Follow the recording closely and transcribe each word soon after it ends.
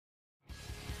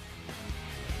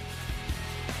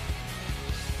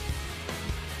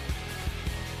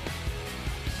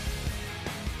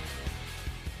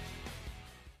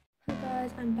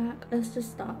vlog, let's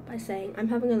just start by saying I'm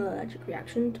having an allergic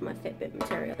reaction to my Fitbit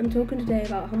material. I'm talking today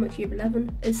about how much year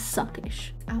 11 is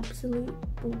suckish. Absolute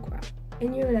bullcrap.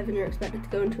 In year 11, you're expected to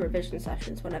go into revision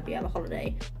sessions whenever you have a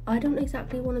holiday. I don't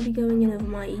exactly want to be going in over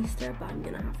my Easter, but I'm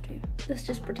gonna have to. Let's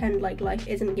just pretend like life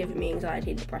isn't giving me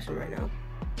anxiety and depression right now.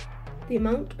 The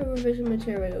amount of revision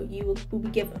material you will be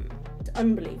given is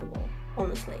unbelievable,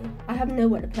 honestly. I have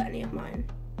nowhere to put any of mine.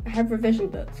 I have revision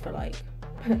books for like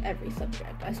every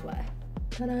subject, I swear.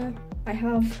 But I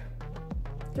have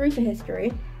 3 for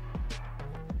history,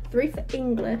 3 for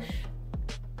English,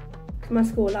 because my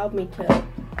school allowed me to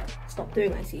stop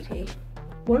doing ICT,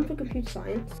 1 for computer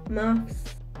science,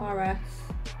 maths, RS,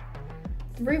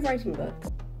 3 writing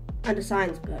books, and a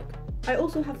science book. I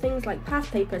also have things like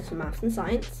past papers for maths and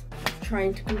science,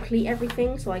 trying to complete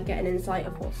everything so I get an insight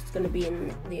of what's going to be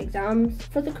in the exams.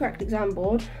 For the correct exam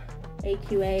board,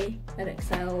 AQA,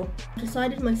 Edexcel, I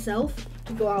decided myself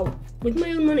to go out with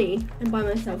my own money and buy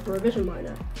myself a revision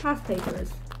binder. Past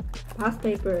papers,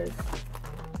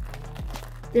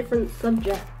 different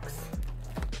subjects,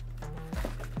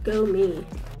 go me.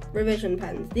 Revision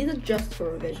pens, these are just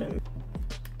for revision.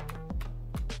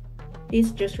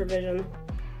 These are just revision.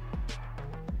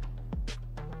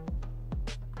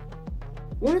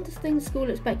 One of the things school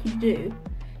expect you to do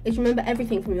is remember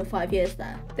everything from your 5 years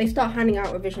there. They start handing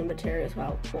out revision materials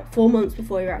about, 4 months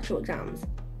before your actual exams.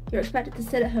 You're expected to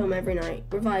sit at home every night,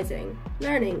 revising,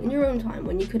 learning in your own time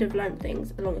when you could have learned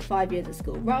things along with 5 years of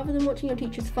school, rather than watching your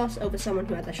teachers fuss over someone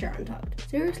who has their shirt untucked.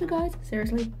 Seriously guys?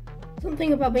 Seriously?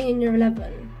 Something about being in year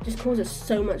 11 just causes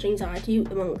so much anxiety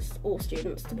amongst all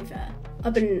students, to be fair.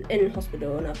 I've been in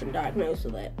hospital and I've been diagnosed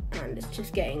with it, and it's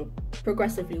just getting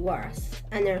progressively worse.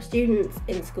 And there are students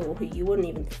in school who you wouldn't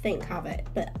even think have it,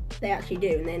 but they actually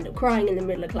do, and they end up crying in the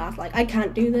middle of class like, I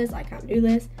can't do this.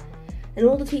 And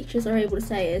all the teachers are able to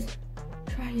say is,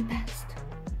 try your best.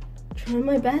 Try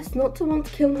my best not to want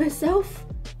to kill myself.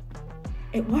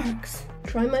 It works.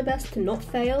 Try my best to not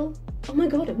fail. Oh my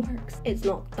god, it works. It's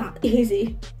not that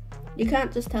easy. You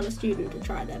can't just tell a student to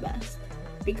try their best,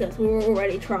 because we're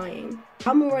already trying.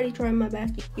 I'm already trying my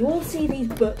best. You all see these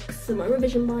books in my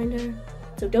revision binder,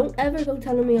 so don't ever go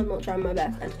telling me I'm not trying my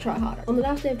best and to try harder. On the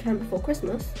last day of term before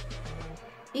Christmas,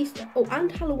 Easter,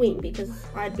 and Halloween, because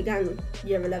I had began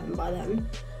year 11 by then.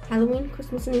 Halloween,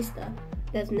 Christmas and Easter,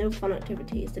 there's no fun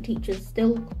activities. The teachers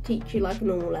still teach you like a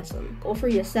normal lesson. Or for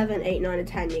year 7, 8, 9 and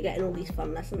 10, you're getting all these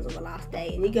fun lessons on the last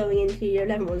day, and you're going into year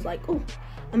 11 one's like, oh,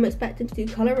 I'm expected to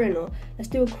do colouring, or let's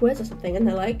do a quiz or something, and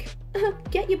they're like,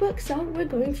 get your books out, we're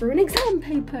going through an exam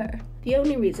paper. The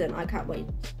only reason I can't wait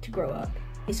to grow up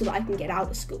is so that I can get out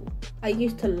of school. I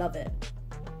used to love it,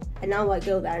 and now I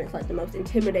go there and it's like the most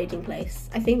intimidating place.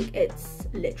 I think it's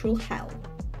literal hell.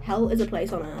 Hell is a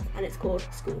place on earth, and it's called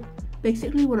school.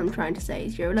 Basically what I'm trying to say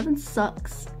is year 11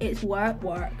 sucks. It's work.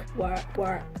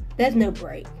 There's no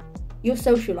break. Your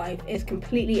social life is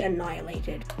completely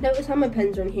annihilated. Notice how my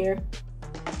pens are in here.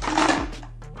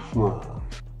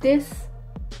 This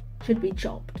should be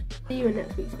chopped. See you in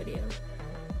next week's video,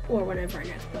 or whenever I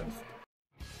next post.